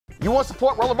You want to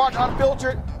support Roland Martin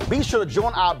Unfiltered? Be sure to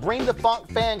join our Bring the Funk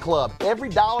fan club. Every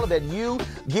dollar that you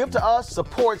give to us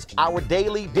supports our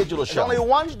daily digital show. There's only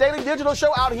one daily digital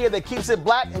show out here that keeps it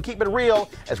black and keep it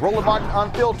real. As Roland Martin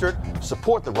Unfiltered.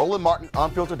 Support the Roland Martin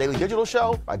Unfiltered daily digital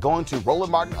show by going to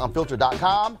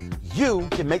RolandMartinUnfiltered.com. You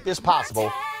can make this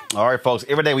possible. All right, folks.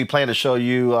 Every day we plan to show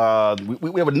you.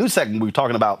 We have a new segment. We're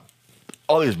talking about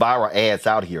all these viral ads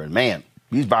out here, and man,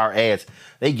 these viral ads,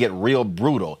 they get real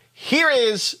brutal. Here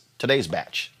is today's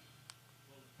batch.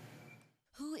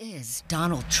 Who is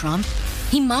Donald Trump?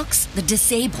 He mocks the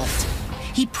disabled.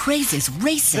 He praises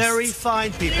racists. Very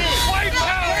fine people.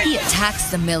 He attacks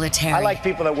the military. I like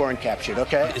people that weren't captured,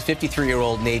 okay? A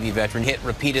 53-year-old Navy veteran hit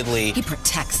repeatedly. He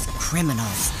protects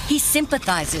criminals. He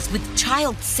sympathizes with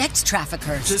child sex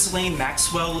traffickers. Ghislaine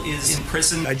Maxwell is in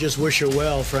prison. I just wish her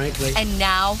well, frankly. And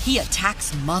now he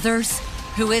attacks mothers.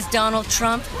 Who is Donald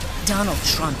Trump? Donald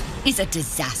Trump is a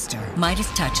disaster. Midas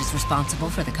Touch is responsible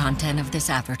for the content of this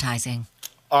advertising.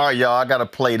 All right, y'all, I got to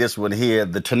play this one here.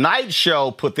 The Tonight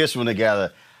Show put this one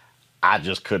together. I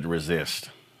just couldn't resist.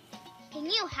 Can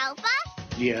you help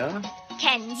us? Yeah?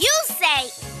 Can you say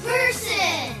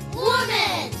person,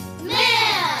 woman,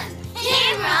 man,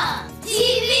 camera,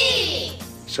 TV?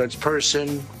 So it's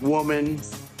person, woman,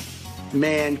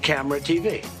 man, camera,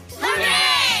 TV.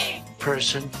 Hooray!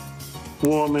 Person,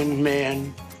 woman,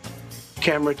 man,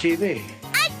 camera, TV.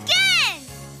 Again!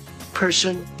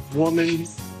 Person, woman,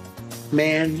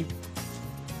 man,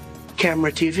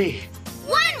 camera, TV.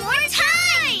 One more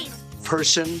time!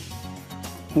 Person,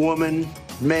 woman,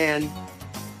 man,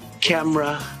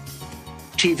 camera,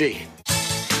 TV.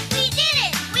 We did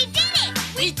it! We did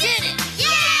it! We did it!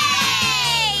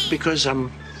 Yay! Because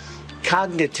I'm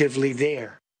cognitively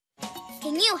there.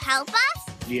 Can you help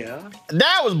us? Yeah?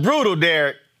 That was brutal,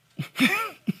 Derek.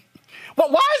 Well,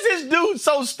 why is this dude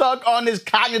so stuck on this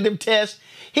cognitive test?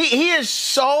 He is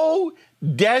so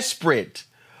desperate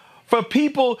for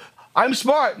people. I'm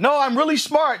smart. No, I'm really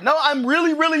smart. No, I'm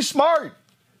really, really smart.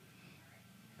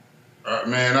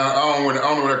 Man, I don't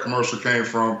know where that commercial came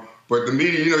from, but the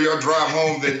media, y'all drive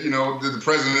home that, that the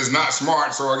president is not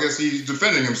smart, so I guess he's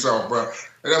defending himself. But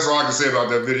that's all I can say about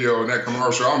that video and that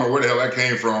commercial. I don't know where the hell that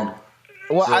came from.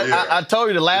 Well, so, yeah, I told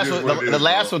you the last one. The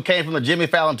last one came from the Jimmy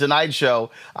Fallon Tonight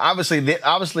Show. Obviously,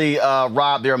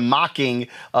 Rob, they're mocking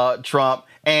Trump,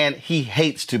 and he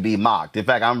hates to be mocked. In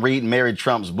fact, I'm reading Mary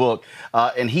Trump's book,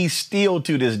 and he still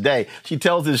to this day. She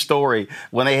tells his story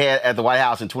when they had at the White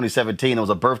House in 2017. It was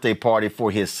a birthday party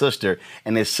for his sister,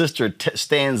 and his sister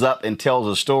stands up and tells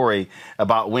a story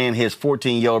about when his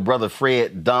 14-year-old brother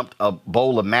Fred dumped a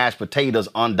bowl of mashed potatoes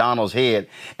on Donald's head,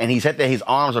 and he said that his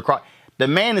arms are crossed. The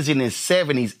man is in his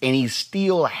 70s, and he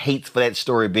still hates for that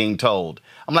story being told.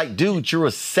 I'm like, dude, you're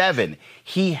a 7.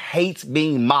 He hates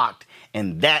being mocked,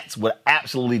 and that's what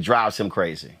absolutely drives him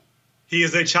crazy. He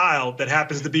is a child that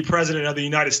happens to be president of the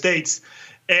United States.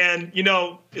 And,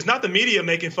 it's not the media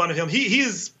making fun of him.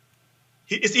 It's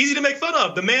easy to make fun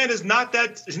of. The man is not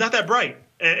that bright.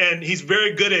 And he's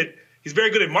very good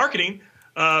at marketing.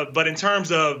 But in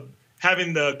terms of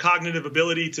having the cognitive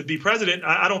ability to be president,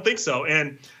 I don't think so.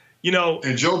 And Joe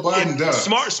Biden does.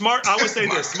 Smart. I would say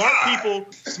this: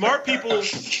 smart people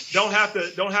don't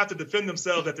have to defend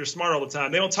themselves that they're smart all the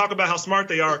time. They don't talk about how smart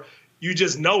they are. You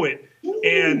just know it,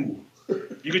 and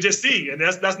you can just see. And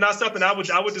that's not something I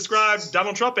would describe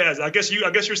Donald Trump as. I guess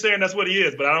you're saying that's what he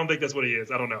is, but I don't think that's what he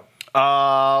is. I don't know.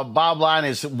 Bottom line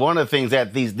is one of the things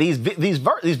that these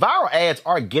viral ads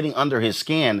are getting under his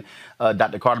skin,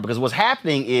 Dr. Carter, because what's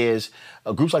happening is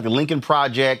groups like the Lincoln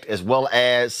Project, as well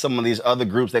as some of these other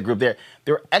groups, they're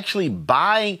actually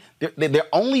buying. They're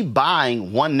only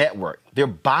buying one network. They're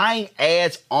buying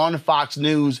ads on Fox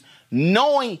News,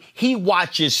 knowing he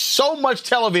watches so much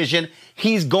television,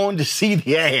 he's going to see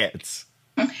the ads.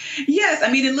 Yes,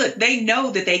 and look, they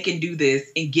know that they can do this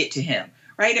and get to him.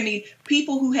 Right?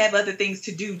 People who have other things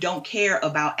to do don't care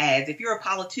about ads. If you're a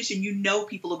politician,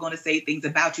 people are going to say things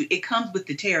about you. It comes with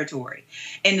the territory.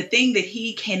 And the thing that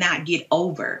he cannot get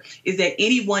over is that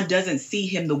anyone doesn't see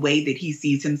him the way that he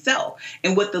sees himself.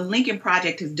 And what the Lincoln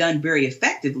Project has done very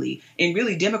effectively, and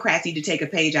really Democrats need to take a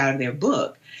page out of their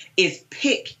book, is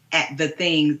pick at the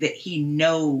things that he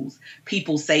knows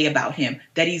people say about him,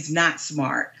 that he's not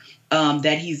smart,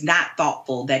 that he's not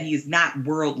thoughtful, that he is not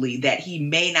worldly, that he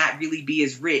may not really be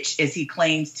as rich as he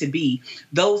claims to be,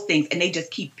 those things. And they just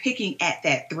keep picking at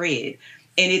that thread,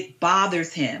 and it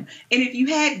bothers him. And if you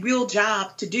had real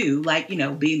jobs to do, like,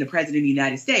 being the president of the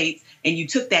United States, and you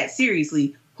took that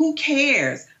seriously, who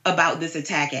cares about this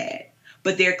attack ad?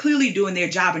 but they're clearly doing their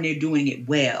job and they're doing it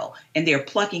well. And they're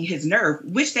plucking his nerve,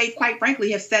 which they quite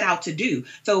frankly have set out to do.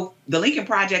 So the Lincoln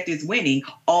Project is winning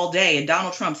all day and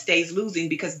Donald Trump stays losing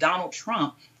because Donald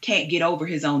Trump can't get over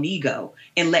his own ego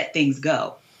and let things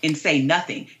go and say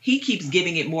nothing. He keeps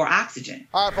giving it more oxygen.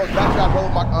 All right, folks, back to our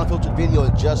Roland Martin Unfiltered video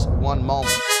in just one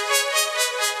moment.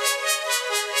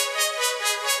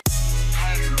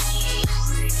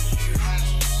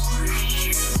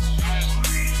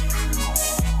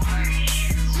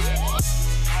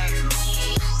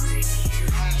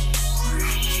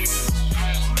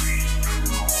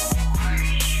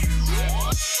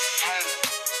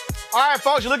 All right,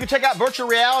 folks, you're looking to check out virtual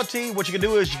reality. What you can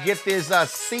do is you get this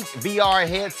Ceek VR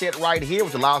headset right here,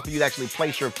 which allows for you to actually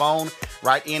place your phone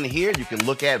right in here. You can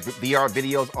look at VR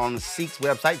videos on Ceek's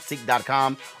website,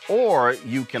 Ceek.com, or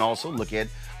you can also look at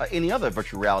any other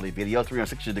virtual reality video,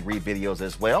 360-degree videos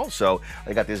as well. So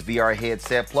they got this VR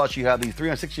headset, plus you have these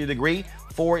 360-degree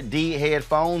 4D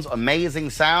headphones, amazing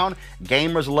sound.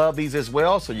 Gamers love these as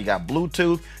well. So you got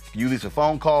Bluetooth. Use these for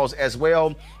phone calls as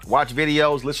well. Watch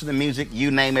videos, listen to music,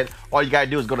 you name it. All you gotta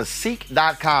do is go to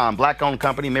Ceek.com. Black-owned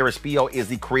company. Mary Spio is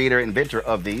the creator, inventor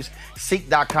of these.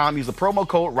 Ceek.com. Use the promo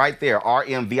code right there,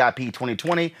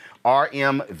 RMVIP2020,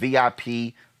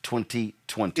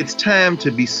 RMVIP2020. It's time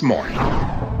to be smart.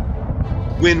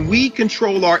 When we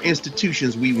control our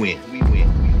institutions, we win.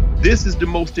 This is the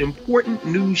most important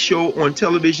news show on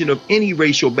television of any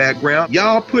racial background.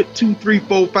 Y'all put $2, $3,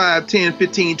 $4, $5, $10,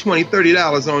 $15, $20,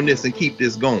 $30 on this and keep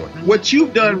this going. What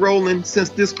you've done, Roland, since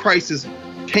this crisis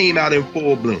came out in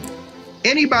full bloom.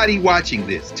 Anybody watching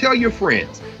this, tell your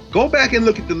friends. Go back and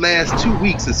look at the last 2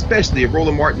 weeks, especially of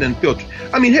Roland Martin Unfiltered.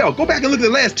 I mean, hell, go back and look at the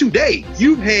last 2 days.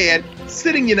 You've had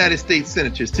sitting United States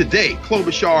senators today,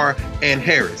 Klobuchar and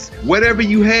Harris. Whatever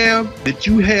you have that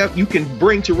you can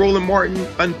bring to Roland Martin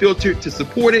Unfiltered to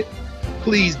support it,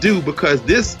 please do, because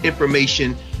this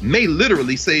information may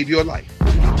literally save your life.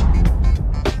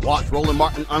 Watch Roland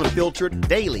Martin Unfiltered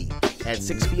daily at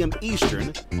 6 p.m. Eastern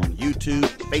on YouTube,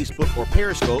 Facebook, or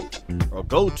Periscope, or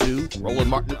go to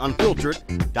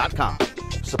RolandMartinUnfiltered.com.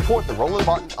 Support the Roland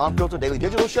Martin Unfiltered Daily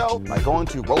Digital Show by going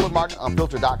to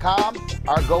RolandMartinUnfiltered.com.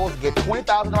 Our goal is to get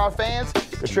 20,000 of our fans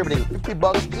contributing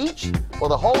 $50 each for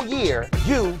the whole year.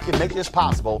 You can make this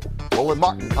possible.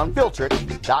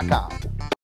 RolandMartinUnfiltered.com.